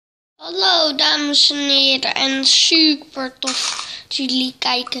Hallo dames en heren en super tof dat jullie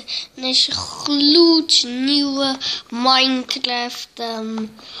kijken naar deze gloednieuwe Minecraft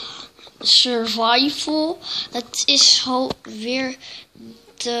survival. Het is alweer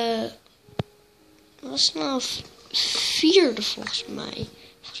de, wat is het nou, vierde volgens mij.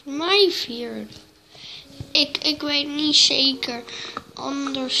 Volgens mij vierde. Ik weet niet zeker,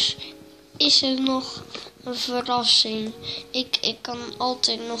 anders is het nog een verrassing. Ik kan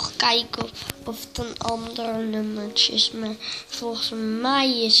altijd nog kijken of het een ander nummertje is, maar volgens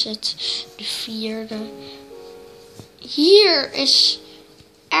mij is het de vierde. Hier is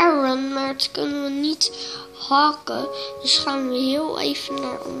Aaron, maar dat kunnen we niet hakken. Dus gaan we heel even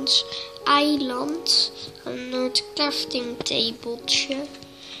naar ons eiland, naar het crafting tabletje.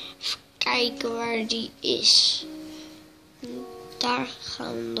 Even kijken waar die is. Daar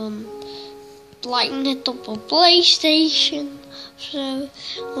gaan we dan. Het lijkt net op een PlayStation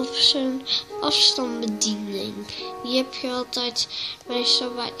of zo'n afstandsbediening. Die heb je altijd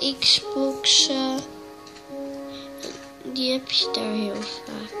meestal bij Xbox. Die heb je daar heel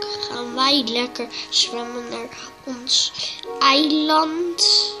vaak. Gaan wij lekker zwemmen naar ons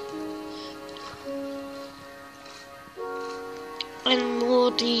eiland. En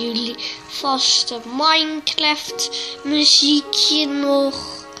horen jullie vast het Minecraft muziekje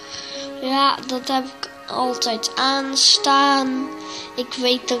nog. Ja, dat heb ik altijd aanstaan. Ik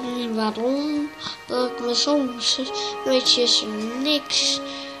weet ook niet waarom. Dat ik me soms een beetje niks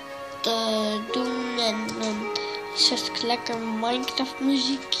te doen. En dan zet ik lekker Minecraft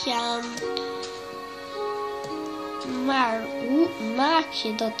muziekje aan. Maar hoe maak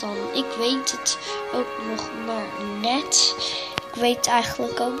je dat dan? Ik weet het ook nog maar net. Ik weet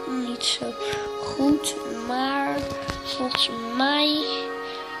eigenlijk ook niet zo goed. Maar volgens mij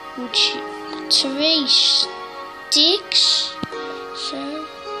moet je 2 sticks, zo,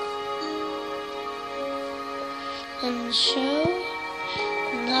 en zo,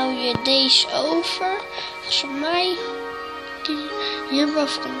 dan hou je deze over, volgens mij,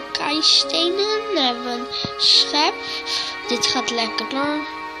 hierboven een keistenen, dan hebben we een schep, dit gaat lekker door,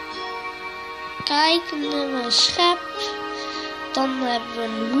 kijk, dan hebben we een schep, dan hebben we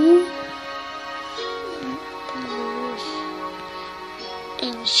een hoe.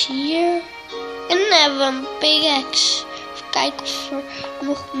 Eens hier. En dan hebben we een pickaxe. Even kijken of we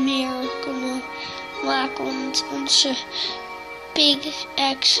nog meer kunnen maken. Want onze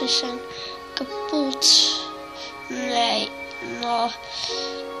pickaxes zijn kapot. Nee. Nou.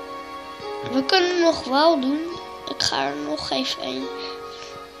 We kunnen het nog wel doen. Ik ga er nog even een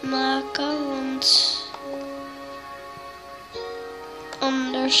maken. Want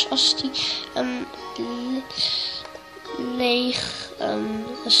anders als die leeg,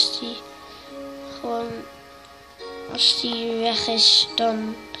 als die weg is,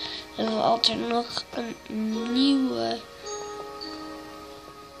 dan hebben we altijd nog een nieuwe.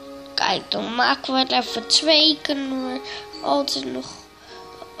 Kijk, dan maken we er even 2, kunnen we altijd nog.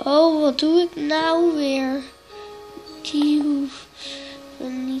 Oh, wat doe ik nou weer? Die hoeven we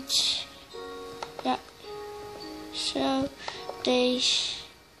niet. Ja, zo, deze.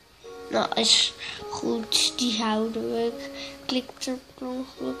 Nou, is goed, die houden we. Ik klik er per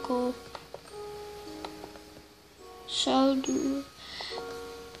ongeluk op. Zo doen we.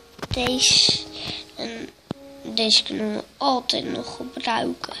 Deze. En deze kunnen we altijd nog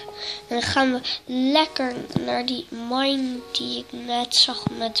gebruiken. En dan gaan we lekker naar die mine die ik net zag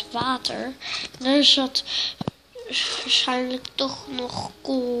met water. Daar zat waarschijnlijk toch nog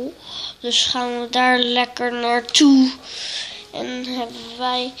kool. Dus gaan we daar lekker naartoe. En hebben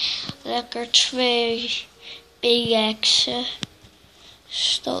wij lekker 2 pickaxen,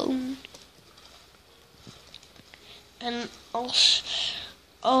 stone. En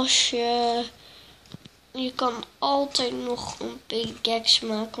als je kan altijd nog een pickaxe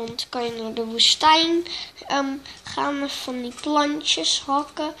maken, want dan kan je naar de woestijn gaan met van die plantjes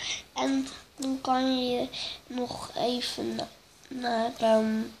hakken. En dan kan je nog even naar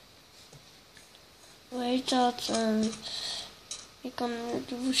hoe heet dat? Je kan naar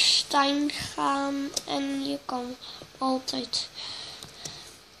de woestijn gaan en je kan altijd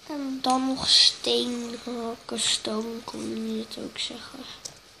dan nog steen hakken, stone kon je het ook zeggen.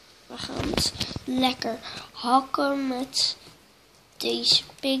 We gaan het lekker hakken met deze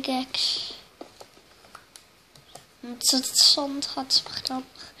pickaxe. Want het zand gaat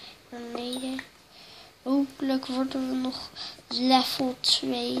grappig naar beneden. Hopelijk worden we nog level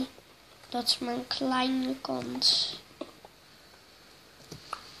 2. Dat is mijn kleine kans.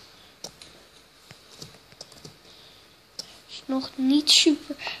 Nog niet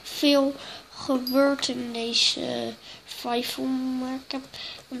super veel gebeurd in deze 5 om. Maar ik heb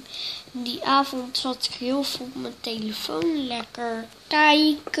die avond zat ik heel veel op mijn telefoon lekker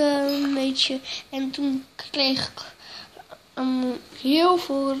kijken een beetje. En toen kreeg ik heel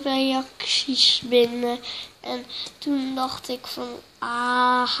veel reacties binnen. En toen dacht ik van,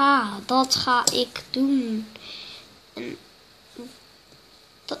 aha, dat ga ik doen. En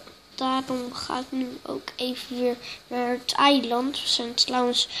daarom ga ik nu ook even weer naar het eiland. We zijn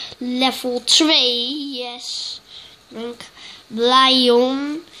trouwens level 2. Yes. Daar ben ik blij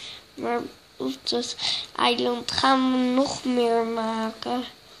om. Maar op het eiland gaan we nog meer maken.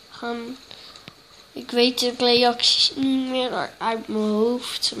 Ik weet de reacties niet meer uit mijn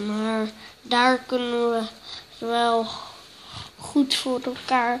hoofd. Maar daar kunnen we wel goed voor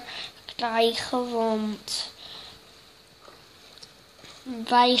elkaar krijgen. Want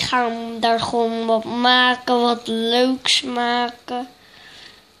wij gaan daar gewoon wat maken, wat leuks maken.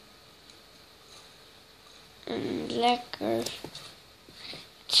 En lekker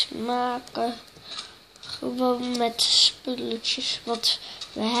iets maken. Gewoon met de spulletjes wat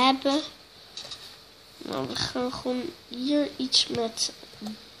we hebben. Nou, we gaan gewoon hier iets met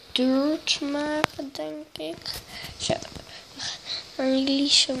dirt maken, denk ik. Zo. En jullie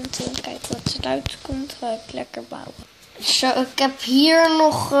zo meteen kijken wat eruit komt. Ga ik lekker bouwen. Zo, ik heb hier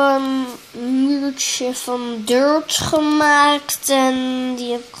nog een muurtje van dirt gemaakt. En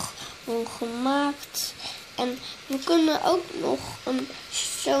die heb ik gewoon gemaakt. En we kunnen ook nog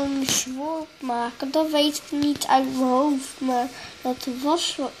zo'n zworp maken. Dat weet ik niet uit mijn hoofd. Maar dat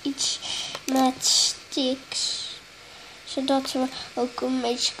was wel iets met sticks. Zodat we ook een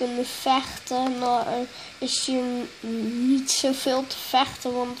beetje kunnen vechten. Nou, er is hier niet zoveel te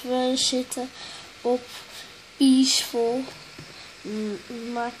vechten. Want we zitten op peaceful.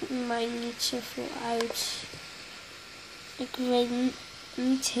 Maakt mij niet zoveel uit. Ik weet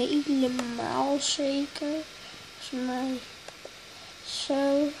niet helemaal zeker. Volgens mij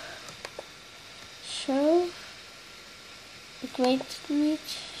zo. Zo. Ik weet het niet.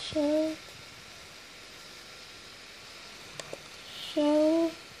 Zo.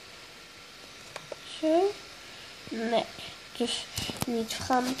 Zo. Zo. Nee. Dus niet. We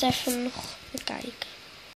gaan het even nog bekijken.